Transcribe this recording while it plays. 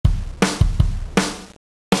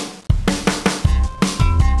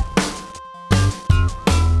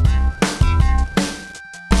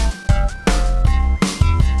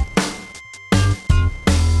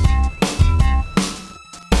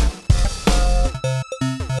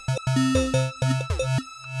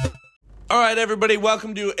All right, everybody,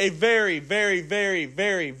 welcome to a very special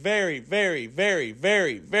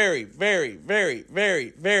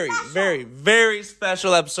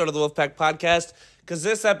episode of the Wolfpack Podcast, because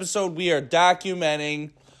this episode we are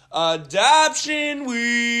documenting Adoption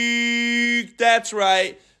Week. That's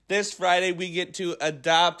right. This Friday we get to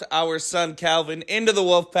adopt our son Calvin into the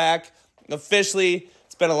Wolfpack officially.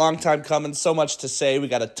 It's been a long time coming, so much to say. We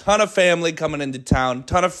got a ton of family coming into town,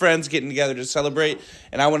 ton of friends getting together to celebrate,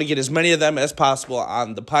 and I want to get as many of them as possible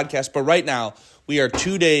on the podcast. But right now, we are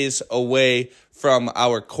 2 days away from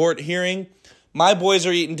our court hearing. My boys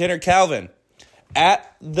are eating dinner, Calvin.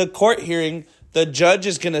 At the court hearing, the judge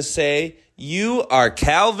is going to say, "You are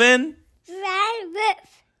Calvin."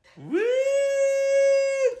 Woo!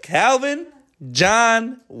 Calvin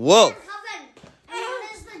John Wolfe. What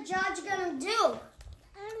is the judge going to do?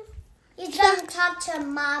 He's going to talk to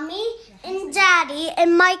Mommy and Daddy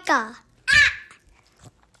and Micah.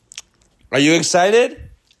 Are you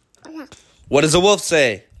excited? What does the wolf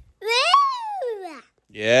say?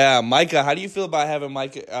 Yeah, Micah, how do you feel about having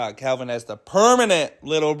Calvin as the permanent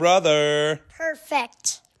little brother?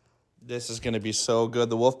 Perfect. This is going to be so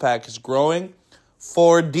good. The Wolfpack is growing.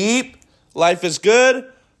 4 deep. Life is good.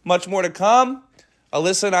 Much more to come.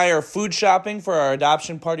 Alyssa and I are food shopping for our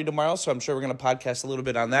adoption party tomorrow, so I'm sure we're going to podcast a little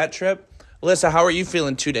bit on that trip. Alyssa, how are you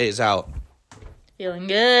feeling 2 days out? Feeling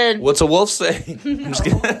good. What's a wolf say? I'm just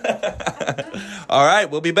kidding. All right,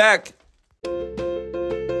 we'll be back.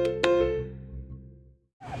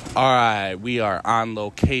 All right, we are on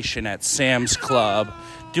location at Sam's Club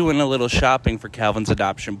doing a little shopping for Calvin's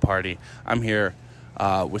adoption party. I'm here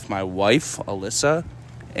with my wife, Alyssa,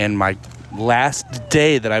 and my last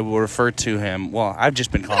day that I will refer to him. Well, I've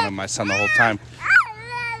just been calling him my son the whole time.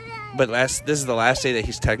 But this is the last day that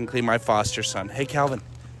he's technically my foster son. Hey, Calvin.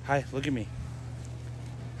 Hi, look at me.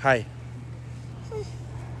 Hi.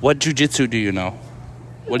 What jujitsu do you know?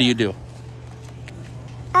 What do you do?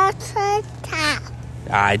 I tap.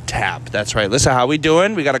 I tap. That's right. Listen, how we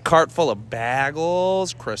doing? We got a cart full of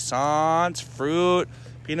bagels, croissants, fruit,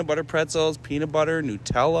 peanut butter pretzels, peanut butter,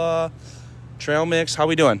 Nutella, trail mix. How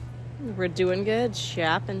we doing? We're doing good.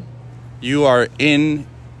 Shopping. You are in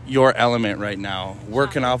your element right now.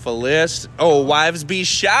 Working off a list. Oh, wives be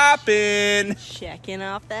shopping. Checking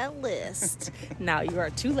off that list. Now you are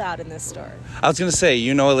too loud in this store. I was going to say,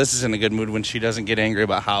 you know Alyssa's in a good mood when she doesn't get angry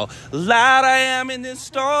about how loud I am in this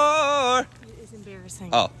store. It is embarrassing.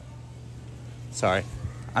 Oh, sorry.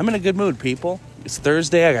 I'm in a good mood, people. It's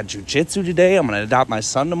Thursday. I got jujitsu today. I'm going to adopt my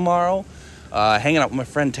son tomorrow. Hanging out with my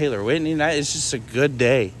friend Taylor Whitney tonight. It's just a good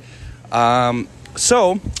day.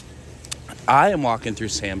 So I am walking through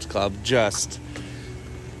Sam's Club just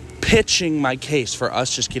pitching my case for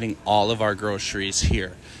us just getting all of our groceries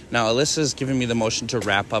here. Now, Alyssa's giving me the motion to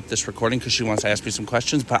wrap up this recording because she wants to ask me some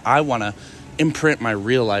questions, but I want to imprint my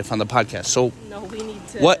real life on the podcast. So no, we need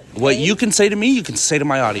to what you can say to me, you can say to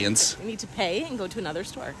my audience. We need to pay and go to another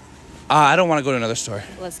store. I don't want to go to another store.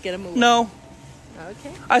 Let's get a move. No.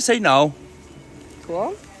 Okay. I say no.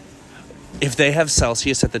 Cool. If they have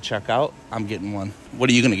Celsius at the checkout, I'm getting one. What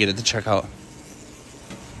are you going to get at the checkout?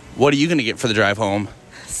 What are you going to get for the drive home?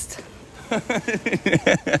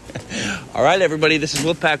 All right, everybody. This is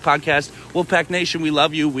Wolfpack Podcast. Wolfpack Nation, we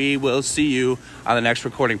love you. We will see you on the next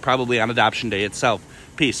recording, probably on Adoption Day itself.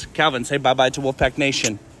 Peace. Calvin, say bye-bye to Wolfpack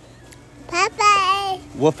Nation. Bye-bye.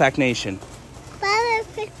 Wolfpack Nation. Bye-bye.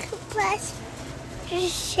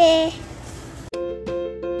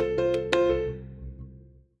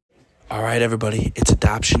 All right, everybody. It's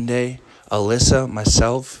Adoption Day. Alyssa,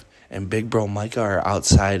 myself, and Big Bro Micah are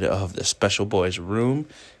outside of the special boy's room.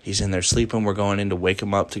 He's in there sleeping. We're going in to wake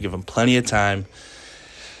him up to give him plenty of time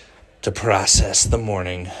to process the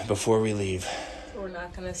morning before we leave. We're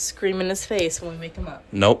not going to scream in his face when we wake him up.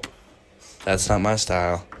 Nope. That's not my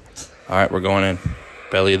style. All right, we're going in.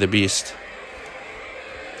 Belly of the beast.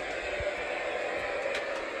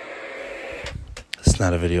 It's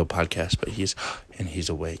not a video podcast, but he's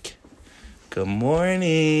awake. Good morning.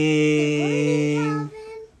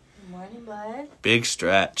 Good morning, bud. Big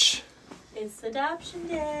stretch. It's Adoption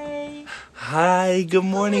Day. Hi, good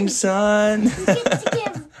morning, son.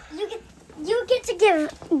 You get to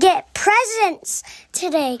get presents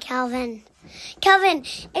today, Calvin. Calvin,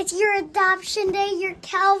 it's your adoption day. You're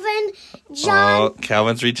Calvin John. Oh,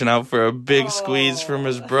 Calvin's reaching out for a big squeeze from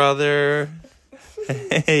his brother.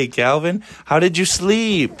 Hey, Calvin, how did you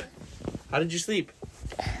sleep?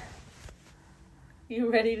 You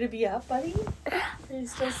ready to be up, buddy? Are you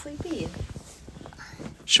still sleepy?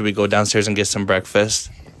 Should we go downstairs and get some breakfast?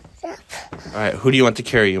 All right, who do you want to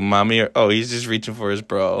carry you, Mommy or... Oh, he's just reaching for his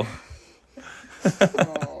bro.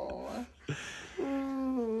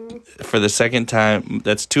 for the second time.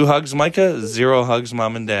 That's 2 hugs, Micah. 0 hugs,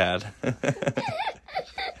 Mom and Dad.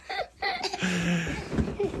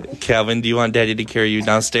 Calvin, do you want Daddy to carry you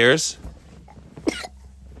downstairs?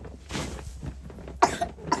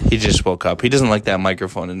 He just woke up. He doesn't like that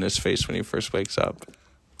microphone in his face when he first wakes up.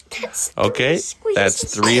 Okay,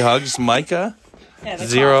 that's 3 hugs, Micah. And a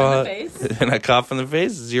 0 cough in the face. and a cough in the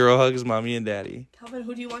face. 0 hugs, Mommy and Daddy. Calvin,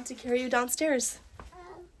 who do you want to carry you downstairs?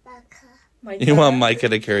 Micah. You want Micah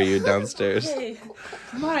to carry you downstairs. Okay.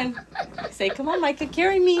 Come on. Say, come on, Micah,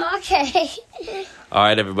 carry me. Okay. All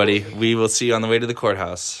right, everybody. We will see you on the way to the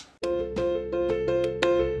courthouse.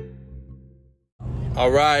 All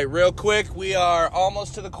right, real quick, we are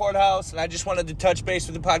almost to the courthouse, and I just wanted to touch base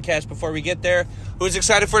with the podcast before we get there. Who's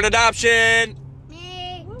excited for an adoption?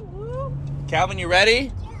 Me. Calvin, you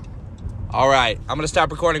ready? Yeah. All right, I'm going to stop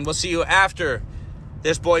recording. We'll see you after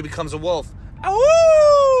this boy becomes a wolf.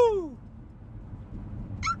 Awoo!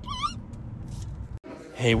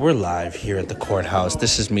 Hey, we're live here at the courthouse.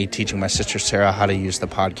 This is me teaching my sister Sarah how to use the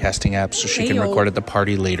podcasting app so she can record at the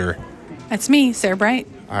party later. That's me, Sarah Bright.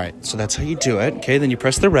 All right, so that's how you do it. Okay, then you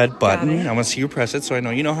press the red button. I want to see you press it so I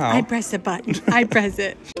know you know how. I press the button. I press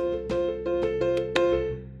it.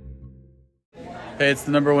 Hey, it's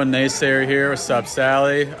the number 1 naysayer here. What's up,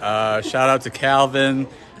 Sally? Shout out to Calvin.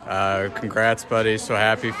 Congrats, buddy. So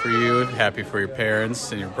happy for you. Happy for your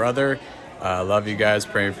parents and your brother. Love you guys.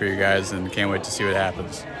 Praying for you guys and can't wait to see what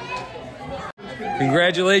happens.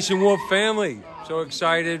 Congratulations, Wolf family. So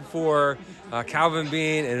excited for Calvin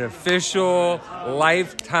being an official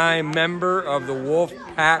lifetime member of the Wolf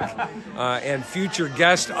Pack and future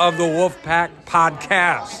guest of the Wolf Pack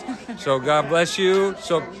podcast. So God bless you.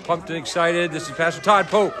 So pumped and excited. This is Pastor Todd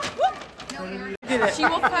Pope. She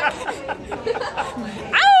Wolf Pack.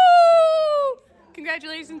 Ow!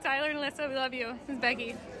 Congratulations, Tyler and Alyssa. We love you. This is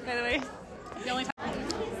Becky, by the way. The only time.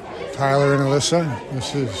 Tyler and Alyssa,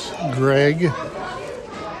 this is Greg,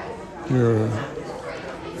 your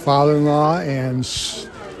father-in-law and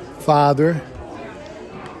father.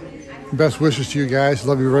 Best wishes to you guys.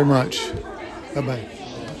 Love you very much. Bye-bye.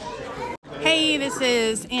 Hey, this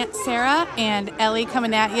is Aunt Sarah and Ellie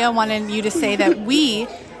coming at you, wanting you to say that we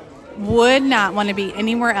would not want to be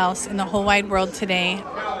anywhere else in the whole wide world today.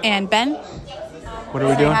 And Ben? What are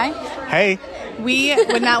we doing? Hi. Hey. We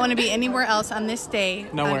would not want to be anywhere else on this day.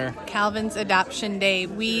 Nowhere. On Calvin's adoption day.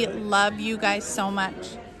 We love you guys so much.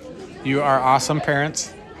 You are awesome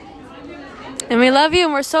parents. And we love you,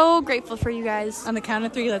 and we're so grateful for you guys. On the count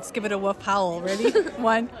of 3, let's give it a wolf howl. Ready?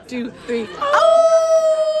 1, 2, 3.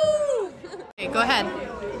 Oh! Okay, go ahead.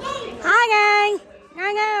 Hi, gang.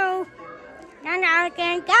 Go.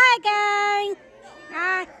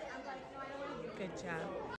 Hi. Good job.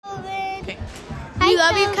 Calvin. Okay. We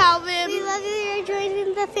love you, Calvin. We love you. You're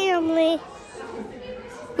joining the family.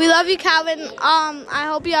 We love you, Calvin. I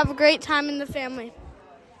hope you have a great time in the family.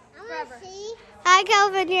 Hi,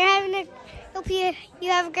 Calvin. Hope you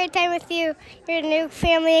have a great time with your new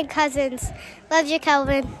family and cousins. Love you,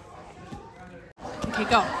 Calvin. Okay,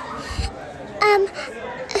 go.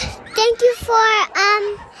 Thank you for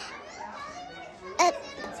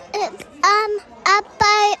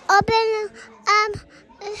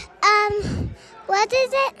what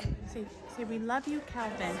is it? Say we love you,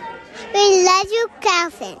 Calvin. We love you,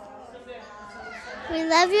 Calvin. We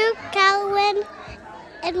love you, Calvin,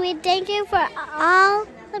 and we thank you for all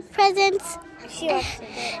the presents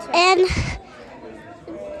and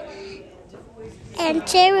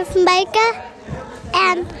share with Micah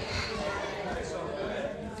and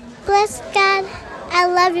bless God. I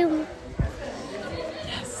love you.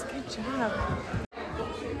 Yes, good job.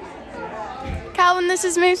 Calvin, this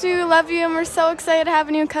is Macy. We love you, and we're so excited to have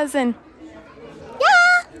a new cousin.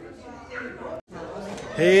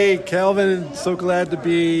 Hey, Calvin, so glad to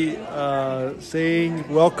be saying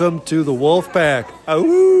welcome to the Wolf Pack.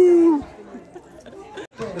 Ooh.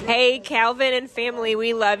 Hey, Calvin and family,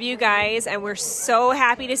 we love you guys, and we're so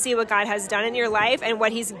happy to see what God has done in your life and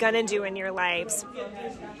what he's going to do in your lives.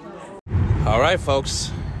 All right,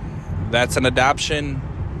 folks. That's an adoption.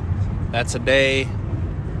 That's a day.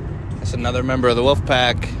 That's another member of the Wolf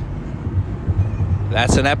Pack.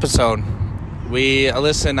 That's an episode.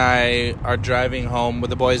 Alyssa and I are driving home.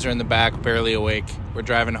 The boys are in the back, barely awake. We're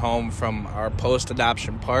driving home from our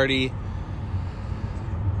post-adoption party.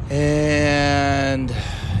 And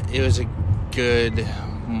it was a good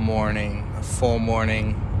morning, a full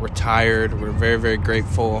morning. We're tired. We're very, very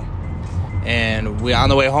grateful. And on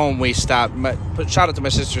the way home, we stopped. Shout out to my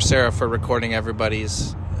sister Sarah for recording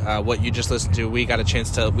everybody's, what you just listened to. We got a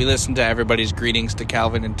chance we listened to everybody's greetings to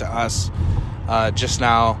Calvin and to us just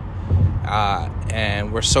now.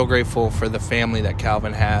 And we're so grateful for the family that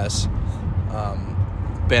Calvin has.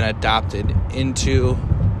 been adopted into.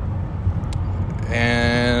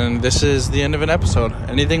 And this is the end of an episode.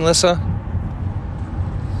 Anything, Lissa?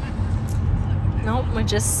 Nope, we're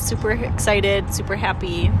just super excited, super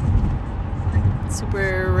happy,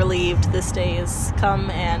 super relieved this day has come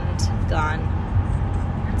and gone.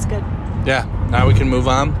 It's good. Yeah, now we can move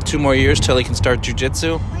on. 2 more years till he can start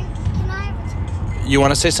jiu-jitsu. You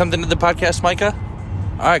want to say something to the podcast, Micah?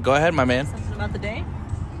 All right, go ahead, my man. Something about the day?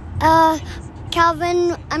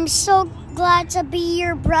 Calvin, I'm so glad to be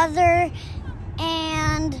your brother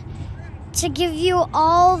and to give you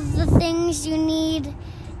all the things you need.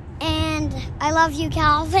 And I love you,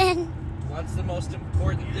 Calvin. What's the most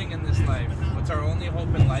important thing in this life? What's our only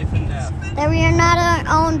hope in life and death? That we are not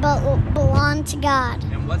our own, but belong to God.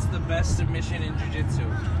 And what's the best submission in jiu-jitsu?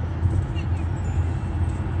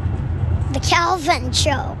 The Calvin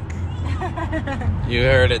choke. You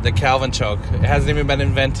heard it, the Calvin choke. It hasn't even been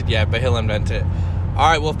invented yet, but he'll invent it.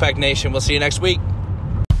 All right, Wolfpack Nation, we'll see you next week.